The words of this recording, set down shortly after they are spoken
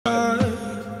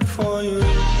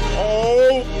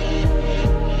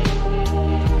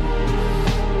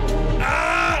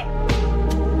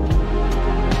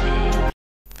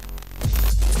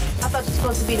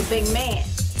big man.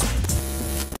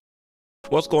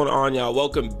 What's going on, y'all?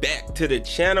 Welcome back to the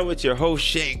channel with your host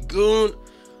ShayGoon.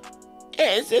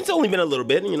 Yeah, it's only been a little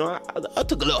bit, you know, I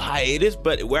took a little hiatus,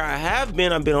 but where I have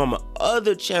been, I've been on my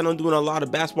other channel doing a lot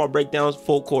of basketball breakdowns,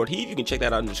 full court heave. You can check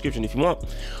that out in the description if you want.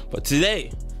 But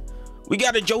today, we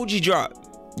got a Joji drop.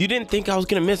 You didn't think I was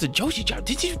gonna miss a Joji drop,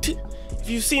 did you? If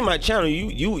you see my channel,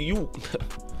 you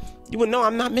would know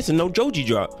I'm not missing no Joji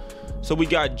drop. So we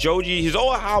got Joji, his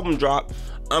old album drop.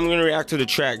 I'm gonna react to the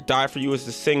track Die For You. Is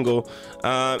the single,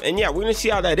 and yeah, we're gonna see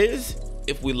how that is.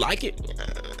 If we like it,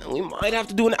 we might have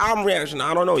to do an album reaction.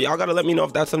 I don't know, y'all gotta let me know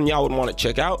if that's something y'all would want to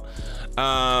check out.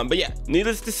 But yeah,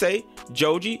 needless to say,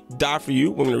 Joji, Die For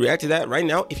You, we're gonna react to that right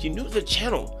now. If you're new to the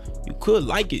channel, you could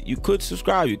like it, you could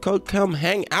subscribe, you could come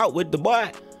hang out with the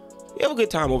boy. We have a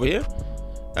good time over here.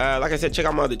 Like I said, check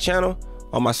out my other channel.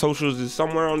 All my socials is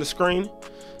somewhere on the screen.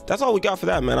 That's all we got for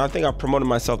that, man. I think I promoted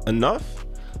myself enough.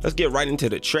 Let's get right into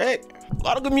the track. A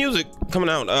lot of good music coming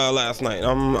out last night.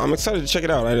 I'm excited to check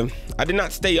it out. I did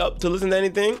not stay up to listen to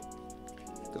anything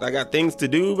because I got things to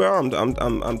do, bro.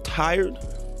 I'm tired.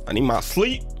 I need my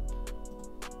sleep.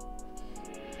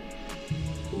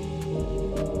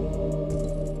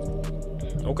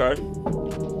 Okay.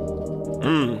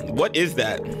 What is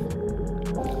that?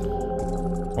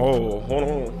 Oh, hold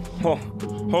on. Oh,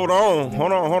 hold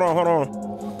on.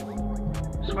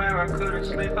 Swear I couldn't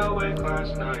sleep awake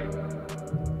last night.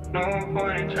 No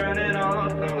point in turning off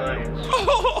the lights.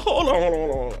 Hold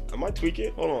on. Am I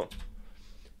tweaking? Hold on.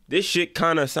 This shit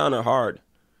kind of sounded hard.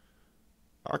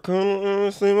 I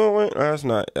couldn't sleep awake last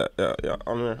night. Yeah.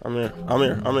 I'm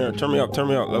here. Turn me up.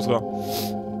 Let's go.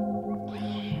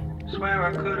 Swear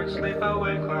I couldn't sleep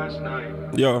awake last night.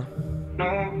 Yeah.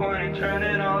 No point in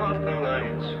turning off the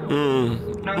lights.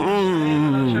 No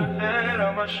put your head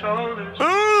on my shoulders.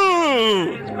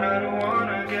 I don't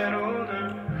wanna get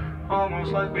older.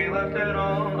 Almost like we left it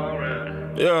all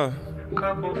already. Yeah.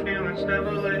 Couple feelings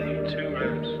never laid to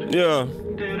rest. Yeah.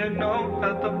 Didn't know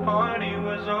that the party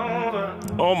was over.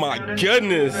 Oh my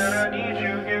goodness. That I need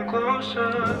you here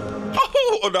closer.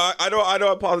 Oh no, I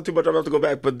know I paused it too much. I'm gonna have to go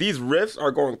back. But these riffs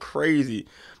are going crazy.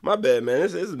 My bad, man.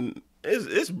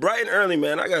 It's bright and early,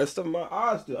 man. I got stuff in my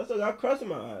eyes still. I still got crust in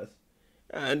my eyes.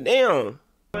 God damn.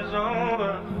 It's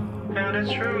over, and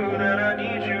it's true that I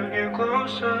need you here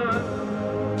closer.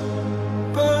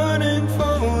 Burning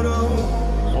photos.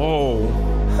 Oh.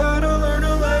 How to learn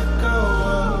to let go.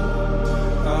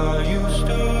 I used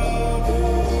to.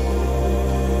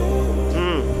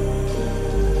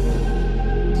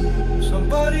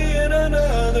 Somebody in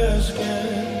another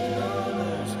skin.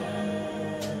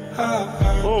 I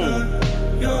heard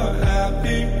that you're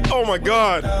happy. Oh my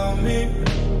God. Oh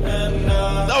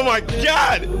my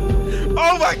God.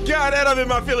 Oh my God. And I'm in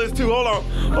my feelings too. Hold on.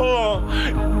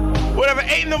 Whatever,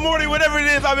 8 in the morning, whatever it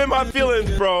is, I'm in my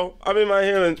feelings, bro. I'm in my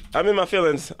feelings. I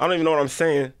don't even know what I'm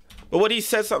saying. But what he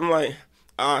said, something like,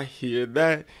 I hear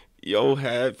that you're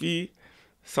happy.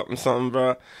 Something,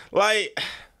 bro. Like,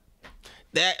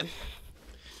 that.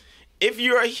 If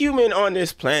you're a human on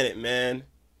this planet, man,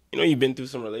 you know, you've been through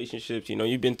some relationships, you know,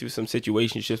 you've been through some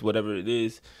situationships, whatever it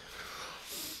is.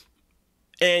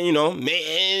 And, you know, man,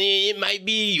 it might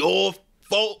be your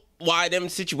fault why them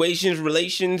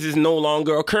relations is no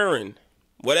longer occurring.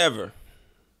 Whatever.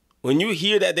 When you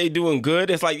hear that they doing good,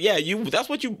 it's like, yeah, that's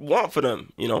what you want for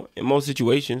them, you know, in most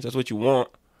situations, that's what you want.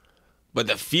 But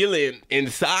the feeling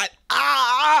inside,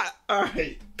 all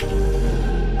right.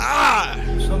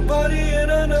 Somebody in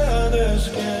another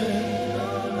skin.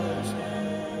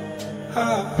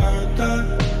 I heard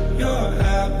that you're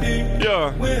happy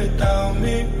without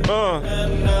me,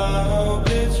 and now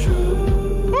it's true.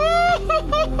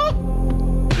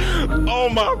 Oh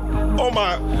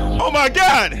my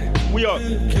God! We are.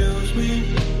 It kills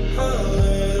me a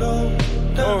little.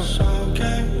 That's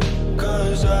okay,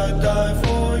 'cause I die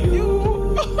for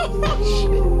you.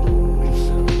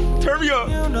 Turn me up.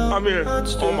 I'm here.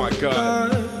 Oh my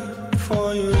God.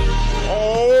 For you.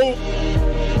 Oh.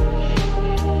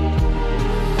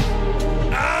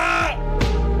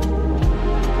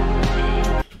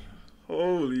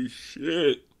 Holy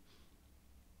shit.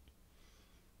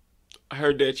 I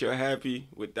heard that you're happy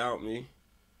without me.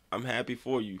 I'm happy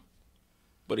for you.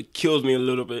 But it kills me a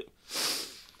little bit.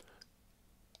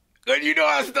 Cause you know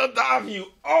I still die for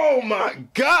you. Oh my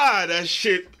God, that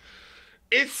shit.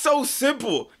 It's so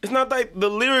simple. It's not like the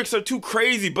lyrics are too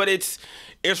crazy, but it's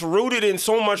rooted in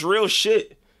so much real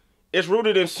shit. It's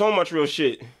rooted in so much real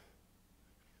shit.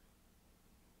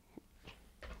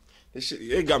 This shit,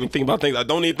 it got me thinking about things I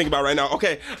don't need to think about right now.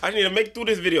 Okay, I need to make through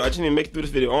this video.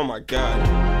 Oh my God.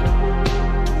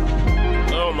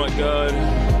 Oh my God.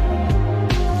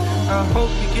 I hope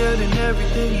you're getting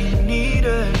everything you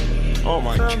needed. Oh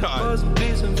my Found the God. puzzle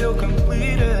piece and feel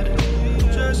completed.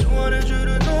 Just wanted you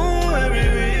to know every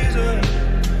reason.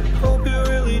 Hope you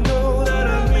really know that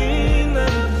I mean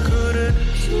that. You couldn't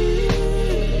see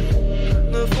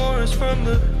the forest from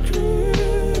the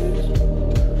trees.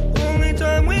 Only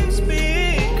time we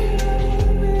speak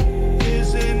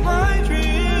is in my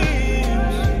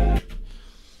dreams.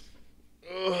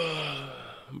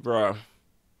 Bruh.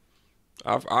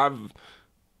 I've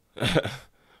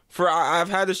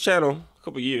had this channel a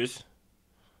couple years.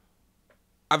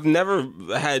 I've never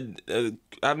had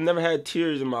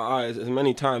tears in my eyes as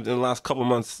many times in the last couple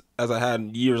months as I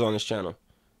had years on this channel.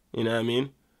 You know what I mean?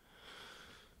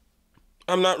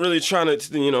 I'm not really trying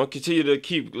to, you know, continue to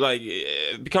keep like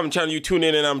become a channel you tune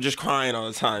in and I'm just crying all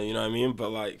the time. You know what I mean? But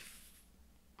like,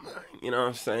 you know what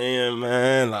I'm saying,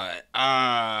 man? Like, all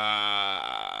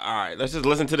right, let's just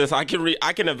listen to this. I can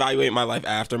evaluate my life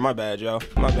after. My bad, yo.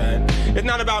 My bad. It's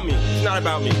not about me. It's not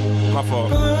about me. My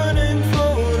fault. Burning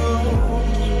photos.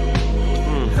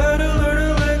 Had to learn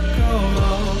to let go.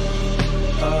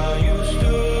 I used to.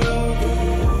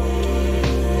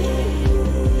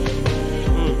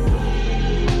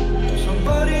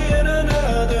 Somebody in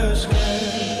another skin.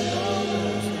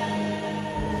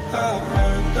 I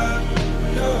heard that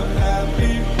you're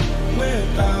happy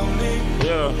without me.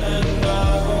 Yeah. And I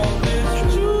hope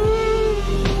it's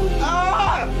true.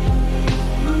 Ah!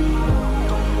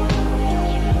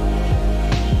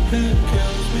 It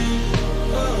kills me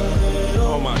a little.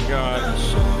 Oh my God.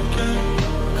 That's okay,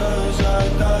 'cause I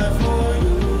die for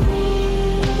you.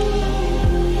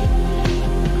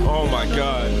 Oh my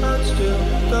God. I'd still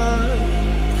die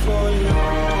for you.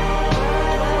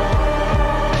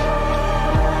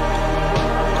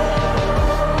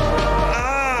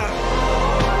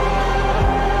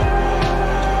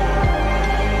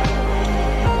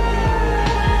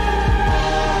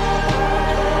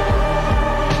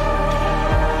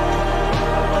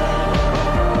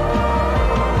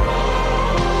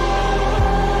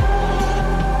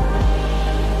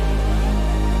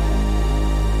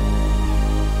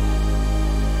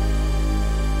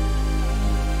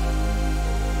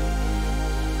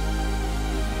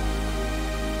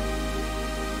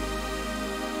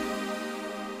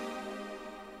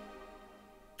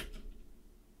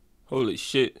 Holy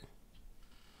shit.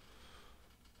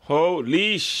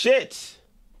 Holy shit.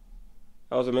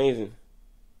 That was amazing.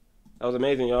 That was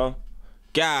amazing, y'all.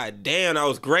 God damn, that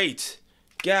was great.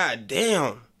 God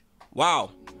damn.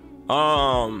 Wow.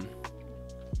 I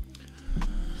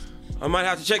might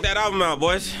have to check that album out,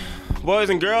 boys. Boys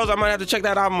and girls, I might have to check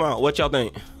that album out. What y'all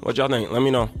think? What y'all think? Let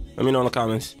me know. Let me know in the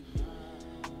comments.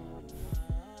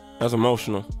 That's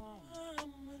emotional.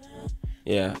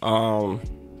 Yeah.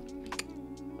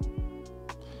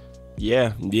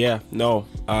 No.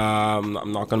 I'm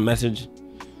not gonna message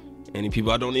any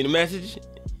people I don't need to message.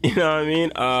 You know what I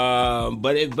mean?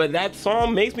 But that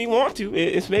song makes me want to.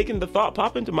 It's making the thought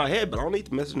pop into my head, but I don't need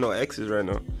to message no exes right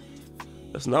now.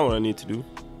 That's not what I need to do.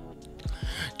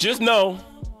 Just know.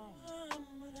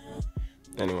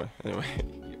 Anyway.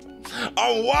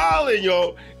 I'm wildin',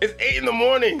 yo. It's 8 in the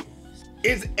morning.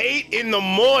 It's 8 in the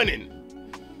morning.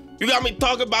 You got me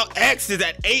talking about exes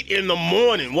at 8 in the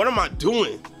morning. What am I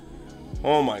doing?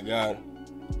 Oh my God.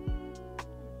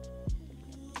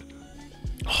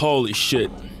 Holy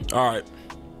shit. All right.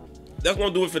 That's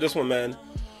gonna do it for this one, man.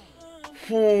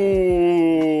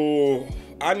 Ooh,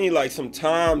 I need like some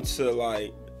time to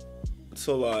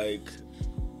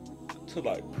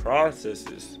process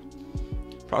this.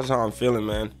 Process how I'm feeling,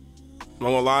 man. I'm not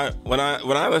gonna lie. When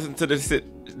I listen to this,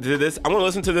 I'm gonna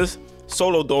listen to this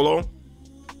solo dolo.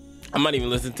 I might even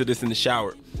listen to this in the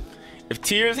shower. If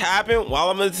tears happen while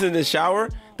I'm listening in the shower,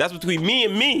 that's between me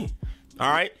and me. All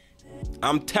right.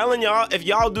 I'm telling y'all, if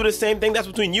y'all do the same thing, that's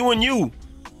between you and you.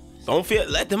 Don't feel.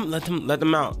 Let them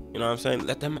out. You know what I'm saying?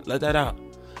 Let that out.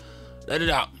 Let it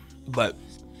out. But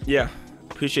yeah,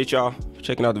 appreciate y'all for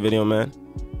checking out the video, man.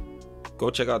 Go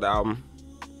check out the album.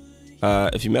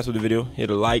 If you mess with the video, hit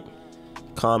a like,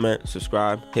 comment,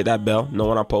 subscribe, hit that bell, know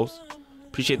when I post.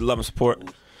 Appreciate the love and support.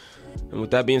 And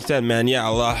with that being said, man, yeah,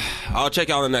 I'll check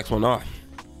out the next one.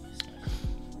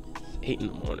 8 in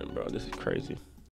the morning, bro. This is crazy.